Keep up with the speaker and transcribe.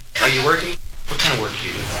you working? What kind of work do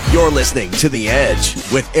you do? You're listening to The Edge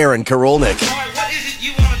with Aaron Karolnik. All right, what is it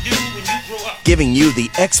you want to do when you grow up? Giving you the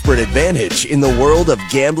expert advantage in the world of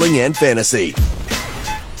gambling and fantasy.